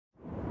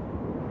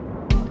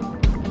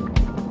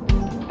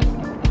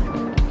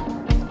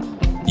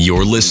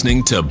You're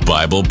listening to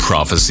Bible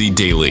Prophecy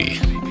Daily,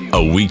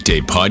 a weekday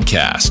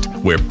podcast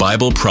where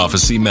Bible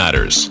prophecy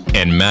matters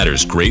and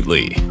matters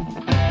greatly.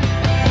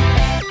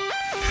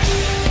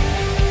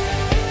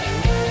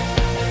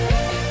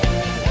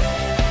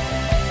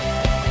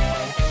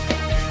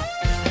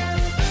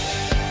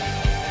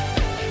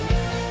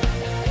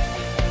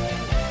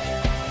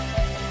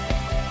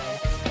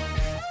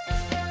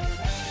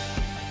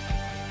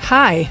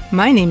 Hi,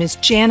 my name is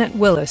Janet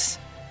Willis.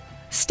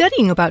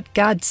 Studying about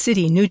God's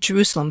city, New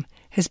Jerusalem,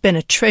 has been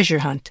a treasure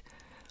hunt.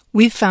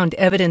 We've found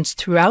evidence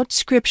throughout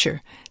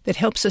Scripture that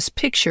helps us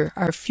picture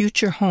our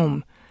future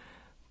home.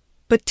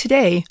 But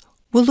today,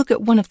 we'll look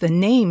at one of the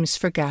names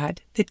for God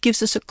that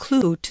gives us a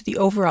clue to the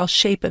overall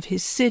shape of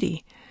His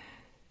city.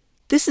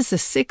 This is the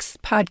 6th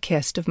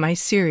podcast of my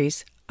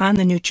series on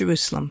the New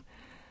Jerusalem,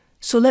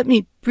 so let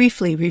me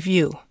briefly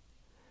review.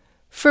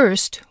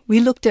 First, we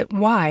looked at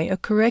why a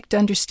correct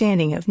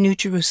understanding of New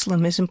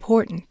Jerusalem is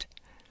important.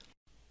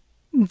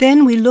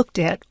 Then we looked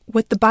at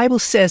what the Bible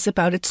says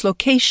about its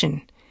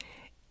location,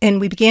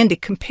 and we began to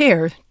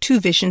compare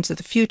two visions of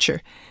the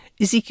future.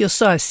 Ezekiel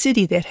saw a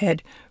city that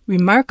had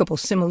remarkable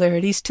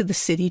similarities to the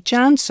city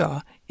John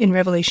saw in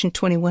Revelation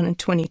 21 and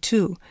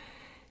 22.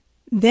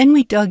 Then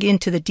we dug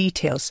into the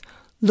details,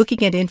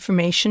 looking at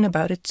information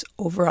about its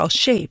overall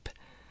shape.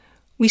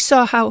 We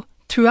saw how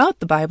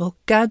throughout the Bible,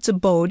 God's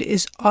abode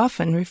is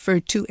often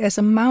referred to as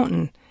a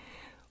mountain.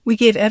 We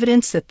gave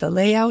evidence that the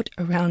layout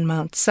around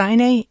Mount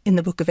Sinai in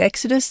the book of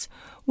Exodus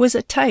was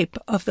a type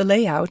of the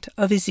layout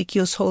of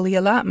Ezekiel's holy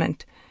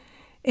allotment.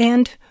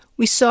 And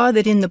we saw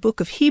that in the book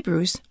of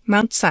Hebrews,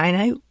 Mount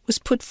Sinai was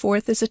put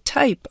forth as a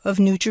type of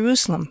New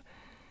Jerusalem.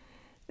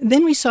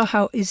 Then we saw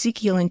how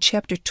Ezekiel in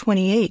chapter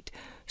 28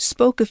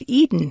 spoke of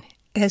Eden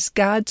as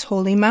God's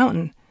holy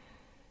mountain.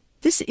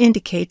 This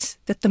indicates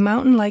that the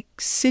mountain-like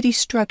city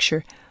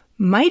structure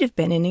might have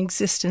been in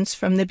existence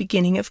from the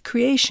beginning of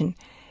creation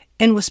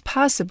and was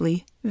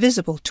possibly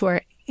visible to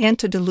our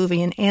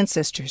antediluvian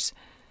ancestors.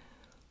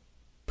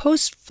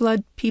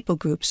 Post-flood people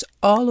groups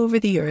all over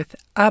the earth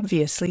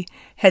obviously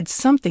had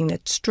something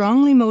that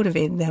strongly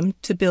motivated them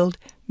to build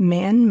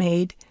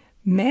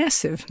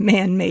massive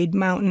man-made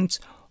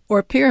mountains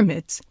or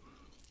pyramids,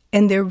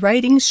 and their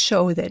writings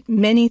show that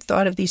many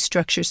thought of these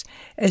structures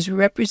as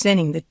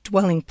representing the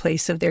dwelling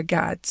place of their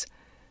gods.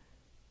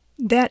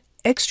 That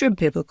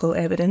extra-biblical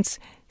evidence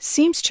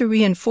seems to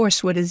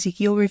reinforce what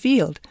Ezekiel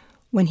revealed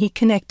when he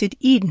connected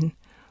Eden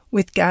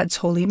with God's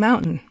holy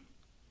mountain.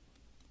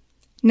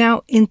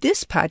 Now, in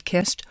this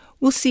podcast,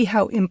 we'll see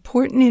how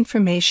important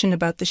information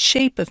about the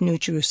shape of New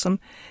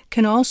Jerusalem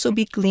can also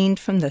be gleaned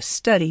from the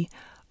study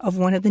of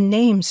one of the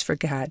names for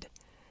God.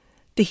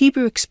 The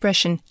Hebrew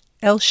expression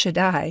El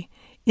Shaddai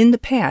in the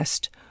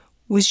past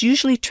was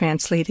usually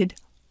translated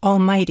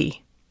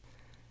Almighty.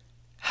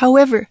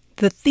 However,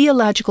 the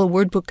Theological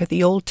Wordbook of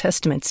the Old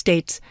Testament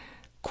states,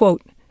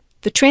 quote,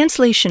 "The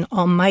translation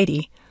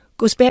Almighty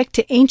goes back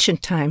to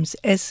ancient times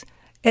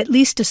at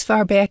least as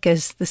far back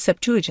as the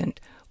Septuagint,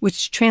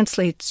 which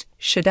translates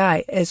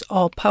Shaddai as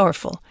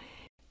all-powerful.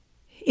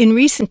 In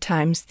recent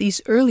times,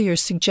 these earlier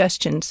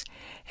suggestions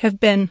have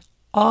been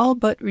all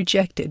but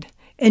rejected,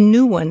 and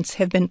new ones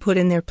have been put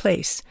in their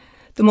place.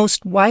 The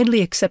most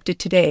widely accepted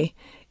today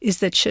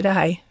is that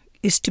Shaddai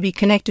is to be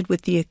connected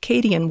with the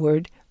Akkadian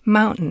word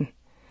mountain."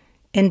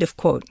 End of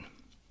quote.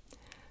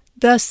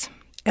 Thus,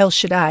 El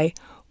Shaddai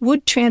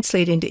would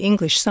translate into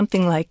English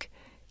something like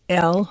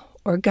El,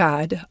 or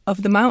God,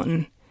 of the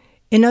mountain.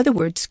 In other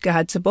words,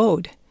 God's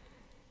abode.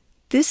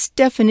 This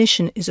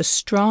definition is a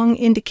strong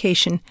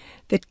indication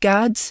that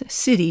God's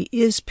city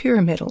is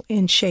pyramidal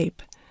in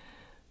shape.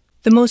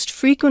 The most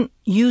frequent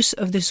use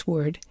of this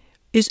word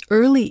is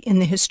early in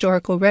the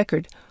historical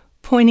record,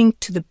 pointing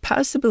to the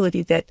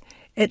possibility that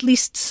at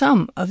least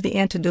some of the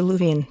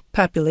antediluvian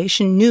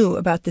population knew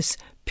about this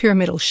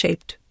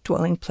pyramidal-shaped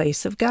dwelling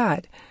place of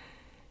God.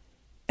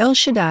 El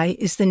Shaddai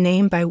is the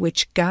name by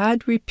which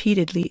God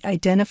repeatedly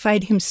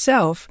identified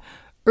himself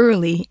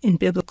early in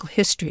biblical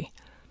history.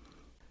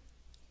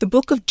 The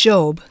book of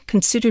Job,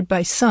 considered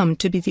by some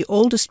to be the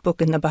oldest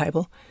book in the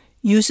Bible,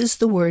 uses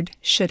the word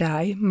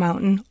Shaddai,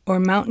 mountain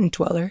or mountain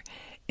dweller,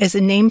 as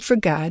a name for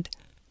God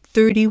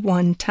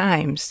 31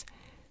 times.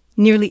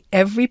 Nearly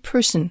every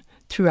person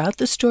throughout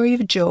the story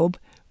of Job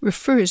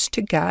refers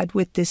to God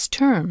with this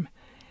term.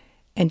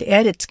 And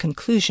at its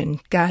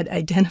conclusion, God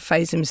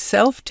identifies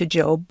himself to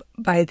Job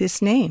by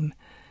this name.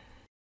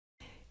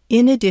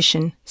 In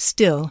addition,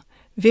 still,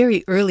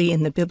 very early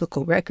in the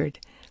biblical record,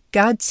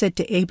 God said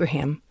to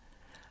Abraham,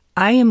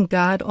 "I am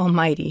God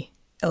Almighty,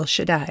 El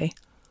Shaddai.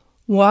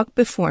 Walk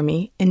before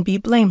me and be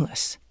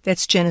blameless."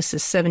 That's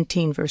Genesis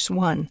 17, verse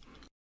 1.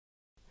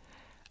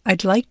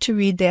 I'd like to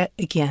read that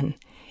again.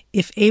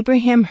 If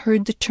Abraham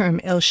heard the term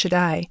El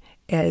Shaddai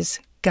as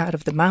God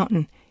of the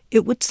mountain,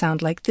 it would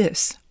sound like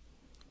this.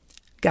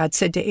 God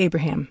said to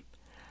Abraham,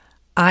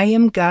 "I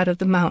am God of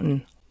the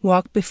mountain.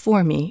 Walk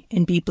before me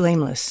and be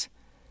blameless."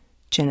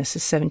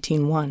 Genesis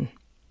 17:1.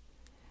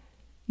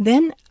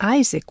 Then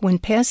Isaac, when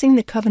passing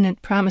the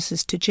covenant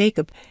promises to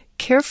Jacob,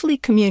 carefully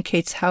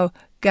communicates how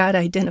God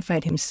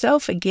identified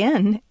himself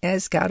again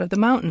as God of the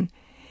mountain.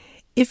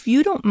 If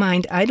you don't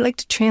mind, I'd like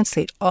to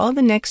translate all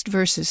the next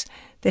verses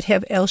that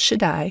have El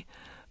Shaddai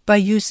by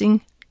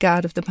using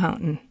God of the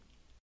mountain.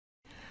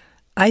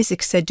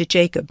 Isaac said to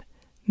Jacob,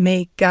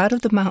 "May God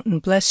of the mountain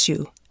bless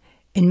you,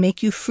 and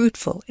make you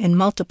fruitful and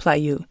multiply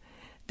you,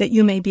 that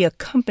you may be a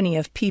company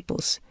of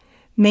peoples.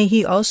 May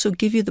he also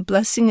give you the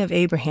blessing of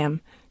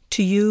Abraham,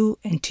 to you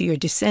and to your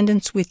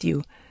descendants with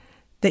you,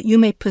 that you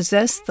may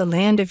possess the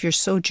land of your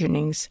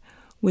sojournings,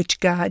 which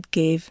God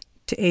gave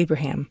to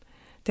Abraham."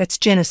 That's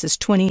Genesis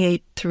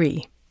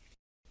 28:3.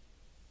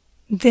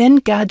 Then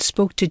God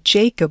spoke to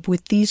Jacob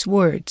with these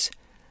words,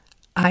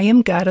 "I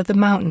am God of the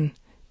mountain.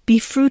 Be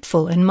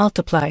fruitful and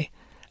multiply.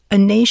 A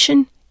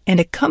nation and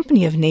a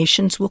company of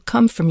nations will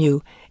come from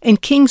you,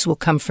 and kings will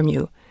come from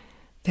you."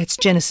 That's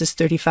Genesis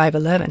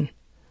 35:11.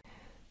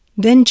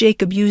 Then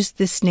Jacob used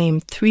this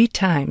name 3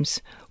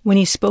 times. When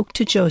he spoke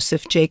to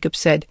Joseph, Jacob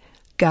said,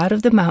 "God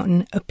of the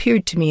mountain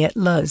appeared to me at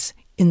Luz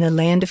in the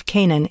land of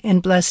Canaan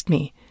and blessed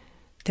me."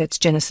 That's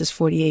Genesis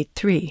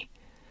 48:3.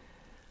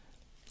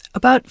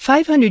 About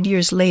 500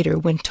 years later,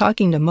 when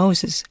talking to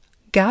Moses,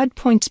 God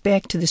points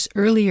back to this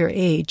earlier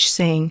age,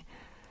 saying,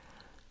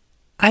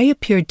 "I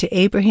appeared to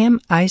Abraham,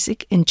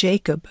 Isaac, and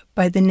Jacob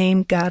by the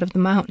name God of the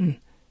mountain."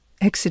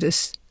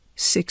 Exodus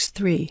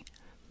 6:3.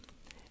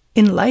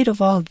 In light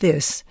of all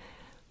this,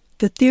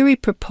 the theory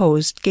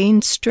proposed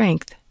gained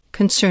strength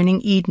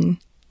concerning Eden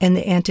and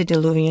the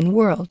antediluvian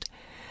world.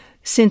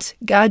 Since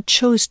God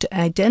chose to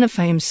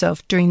identify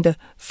himself during the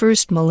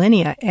first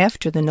millennia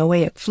after the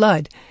Noahic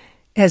flood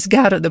as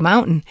God of the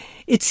mountain,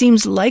 it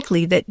seems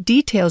likely that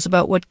details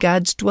about what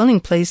God's dwelling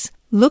place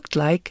looked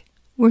like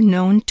were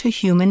known to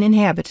human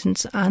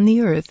inhabitants on the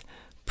earth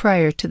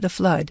prior to the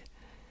flood.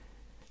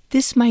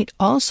 This might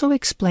also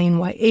explain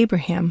why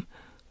Abraham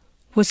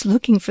was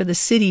looking for the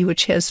city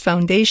which has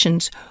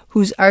foundations,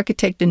 whose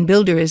architect and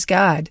builder is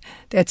God.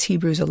 That's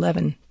Hebrews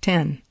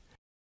 11:10.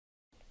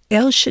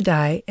 El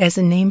Shaddai, as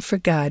a name for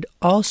God,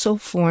 also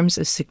forms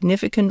a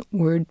significant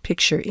word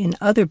picture in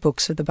other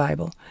books of the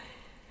Bible.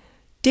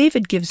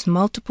 David gives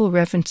multiple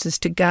references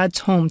to God's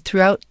home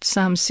throughout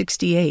Psalm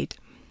 68.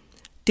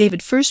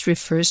 David first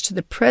refers to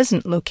the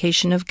present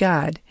location of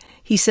God.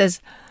 He says,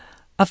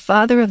 "A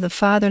father of the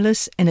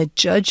fatherless and a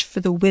judge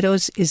for the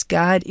widows is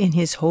God in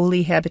his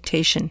holy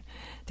habitation."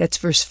 That's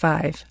verse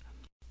 5.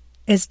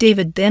 As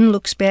David then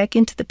looks back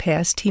into the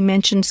past, he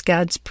mentions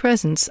God's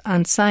presence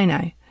on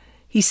Sinai.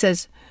 He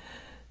says,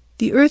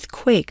 "The earth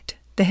quaked,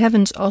 the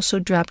heavens also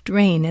dropped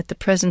rain at the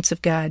presence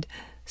of God.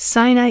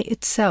 Sinai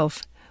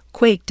itself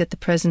quaked at the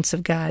presence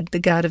of God, the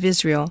God of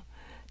Israel."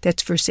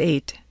 That's verse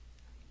 8.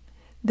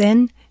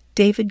 Then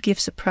David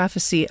gives a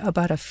prophecy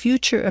about a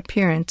future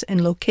appearance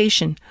and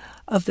location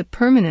of the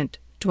permanent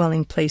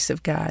dwelling place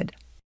of God.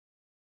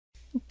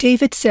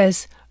 David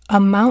says, "A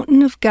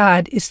mountain of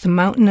God is the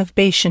mountain of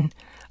Bashan.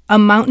 A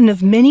mountain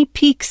of many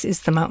peaks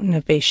is the mountain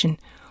of Bashan.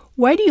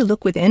 Why do you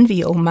look with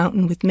envy, O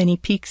mountain with many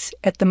peaks,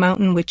 at the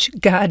mountain which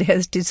God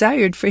has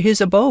desired for his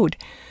abode?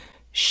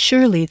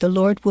 Surely the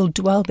Lord will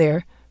dwell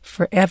there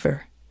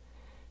forever.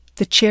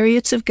 The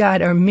chariots of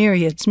God are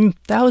myriads,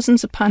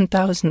 thousands upon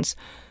thousands.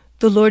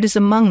 The Lord is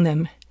among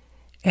them,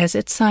 as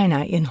at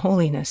Sinai in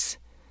holiness."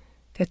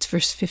 That's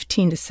verse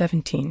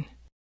 15-17.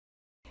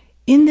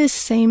 In this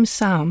same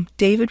psalm,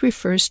 David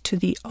refers to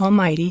the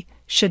Almighty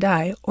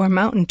Shaddai, or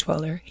mountain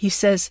dweller. He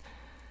says,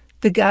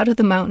 "The God of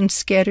the mountain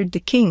scattered the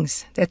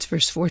kings." That's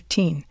verse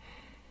 14.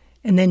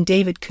 And then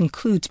David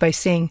concludes by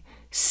saying,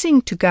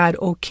 "Sing to God,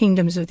 O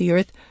kingdoms of the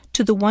earth,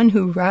 to the one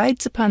who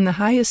rides upon the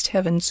highest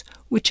heavens,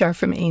 which are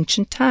from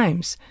ancient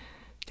times."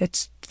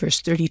 That's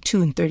verse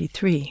 32 and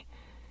 33.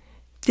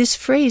 This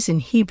phrase in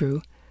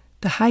Hebrew,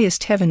 "the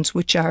highest heavens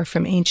which are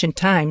from ancient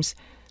times,"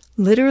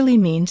 literally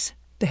means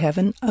the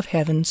heaven of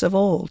heavens of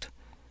old.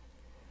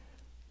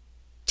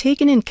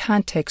 Taken in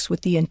context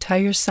with the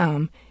entire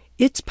psalm,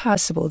 it's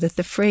possible that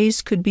the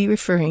phrase could be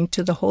referring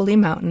to the holy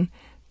mountain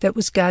that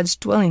was God's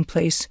dwelling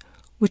place,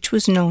 which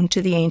was known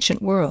to the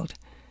ancient world.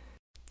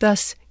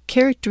 Thus,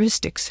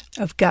 characteristics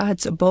of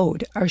God's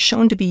abode are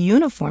shown to be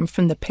uniform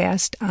from the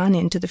past on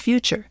into the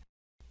future.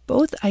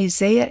 Both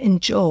Isaiah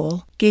and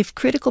Joel gave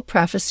critical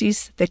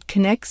prophecies that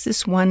connects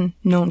this one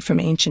known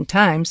from ancient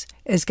times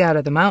as God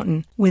of the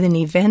mountain with an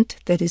event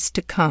that is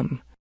to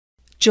come.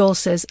 Joel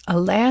says,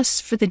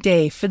 "Alas for the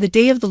day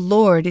of the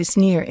Lord is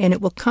near, and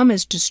it will come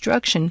as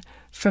destruction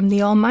from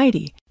the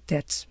Almighty."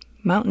 That's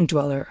mountain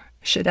dweller,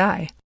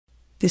 Shaddai.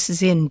 This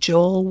is in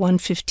Joel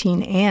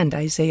 1:15 and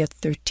Isaiah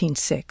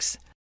 13:6.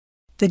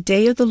 The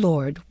day of the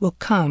Lord will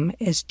come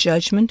as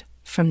judgment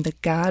from the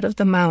God of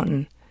the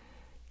mountain.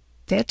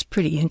 That's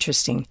pretty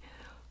interesting.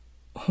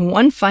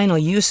 One final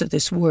use of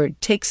this word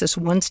takes us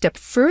one step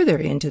further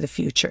into the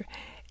future.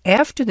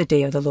 After the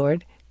day of the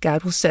Lord,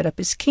 God will set up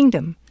his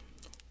kingdom.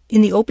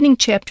 In the opening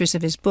chapters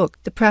of his book,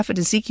 the prophet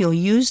Ezekiel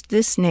used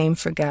this name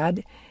for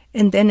God,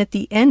 and then at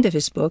the end of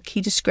his book,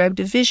 he described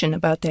a vision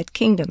about that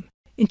kingdom.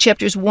 In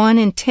chapters 1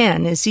 and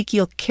 10,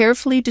 Ezekiel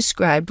carefully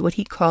described what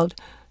he called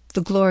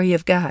the glory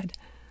of God.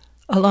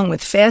 along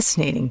with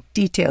fascinating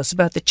details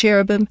about the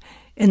cherubim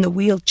and the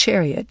wheeled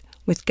chariot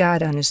with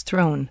God on his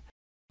throne.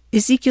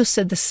 Ezekiel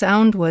said the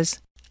sound was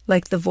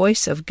like the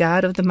voice of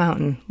God of the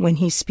mountain when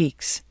he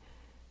speaks.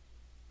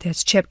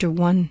 That's chapter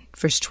 1,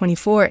 verse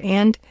 24,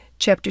 and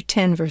chapter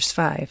 10, verse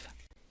 5.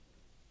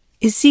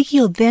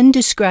 Ezekiel then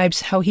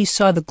describes how he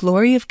saw the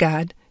glory of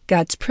God,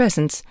 God's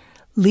presence,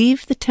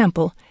 leave the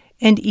temple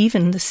and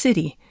even the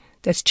city.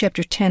 That's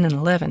chapter 10 and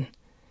 11.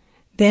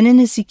 Then in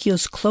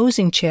Ezekiel's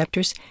closing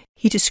chapters,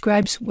 he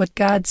describes what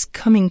God's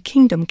coming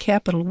kingdom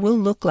capital will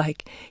look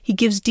like. He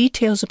gives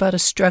details about a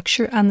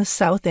structure on the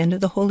south end of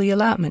the holy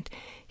allotment.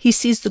 He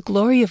sees the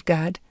glory of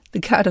God, the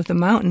God of the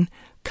mountain,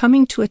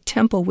 coming to a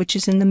temple which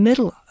is in the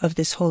middle of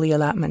this holy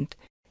allotment.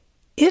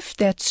 If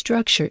that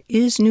structure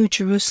is New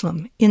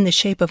Jerusalem in the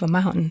shape of a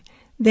mountain,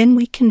 then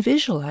we can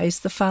visualize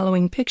the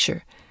following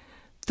picture.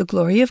 The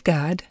glory of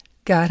God,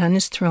 God on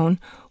his throne,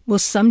 will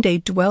someday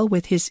dwell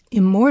with his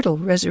immortal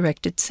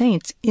resurrected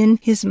saints in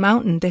his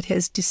mountain that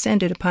has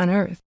descended upon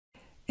earth.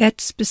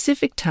 At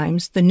specific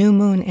times, the new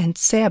moon and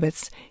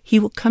Sabbaths, he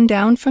will come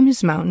down from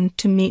his mountain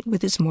to meet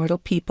with his mortal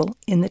people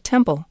in the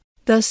temple.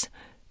 Thus,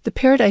 the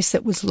paradise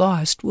that was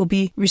lost will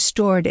be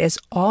restored as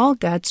all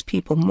God's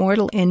people,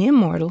 mortal and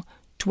immortal,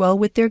 dwell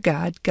with their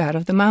God, God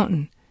of the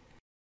mountain.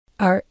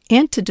 Our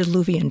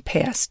antediluvian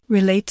past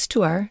relates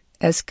to our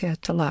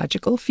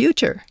eschatological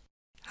future.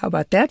 How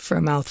about that for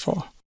a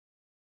mouthful?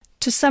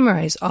 To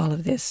summarize all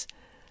of this,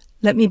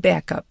 let me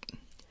back up.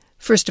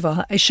 First of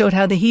all, I showed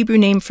how the Hebrew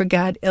name for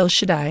God, El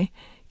Shaddai,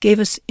 gave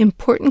us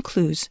important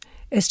clues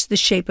as to the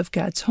shape of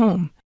God's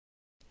home.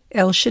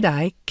 El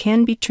Shaddai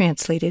can be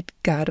translated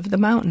God of the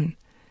mountain.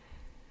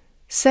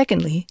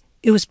 Secondly,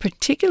 it was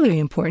particularly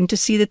important to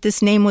see that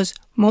this name was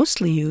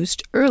mostly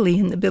used early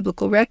in the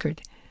biblical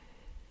record.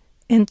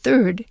 And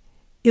third,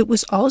 it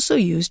was also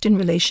used in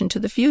relation to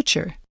the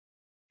future.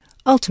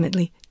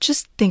 Ultimately,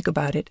 just think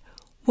about it.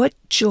 What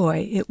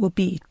joy it will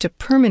be to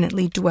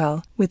permanently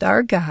dwell with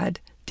our God,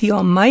 the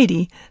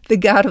Almighty, the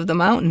God of the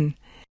mountain.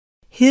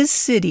 His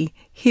city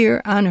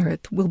here on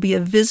earth will be a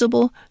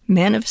visible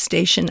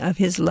manifestation of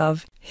his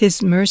love,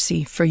 his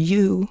mercy for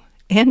you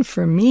and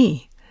for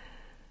me.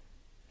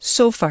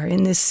 So far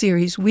in this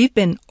series, we've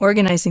been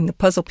organizing the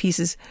puzzle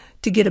pieces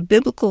to get a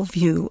biblical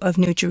view of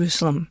New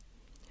Jerusalem.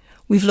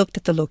 We've looked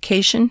at the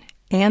location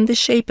and the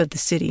shape of the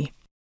city.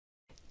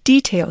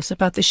 Details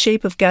about the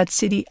shape of God's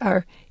city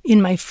are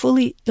in my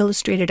fully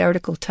illustrated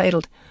article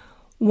titled,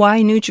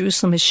 Why New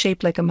Jerusalem is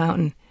Shaped Like a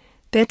Mountain.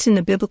 That's in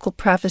the Biblical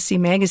Prophecy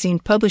magazine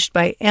published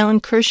by Alan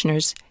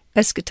Kirshner's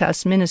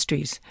Eschatos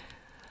Ministries.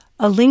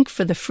 A link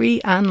for the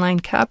free online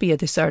copy of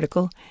this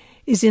article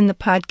is in the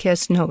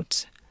podcast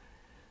notes.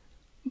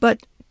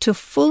 But to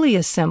fully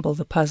assemble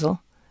the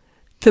puzzle,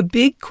 the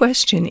big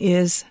question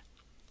is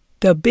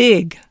the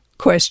big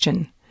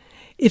question.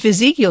 If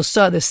Ezekiel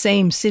saw the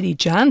same city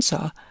John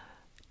saw,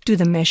 do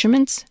the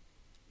measurements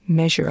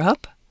measure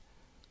up?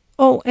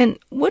 Oh, and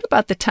what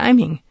about the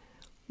timing?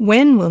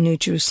 When will New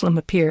Jerusalem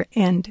appear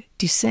and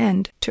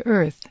descend to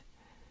earth?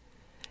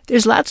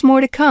 There's lots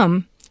more to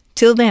come.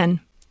 Till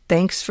then,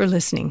 thanks for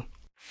listening.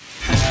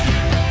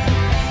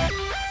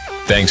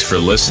 Thanks for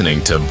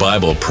listening to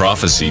Bible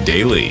Prophecy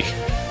Daily.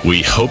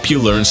 We hope you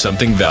learned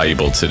something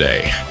valuable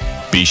today.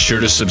 Be sure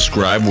to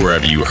subscribe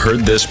wherever you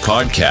heard this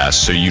podcast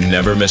so you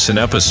never miss an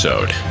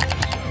episode.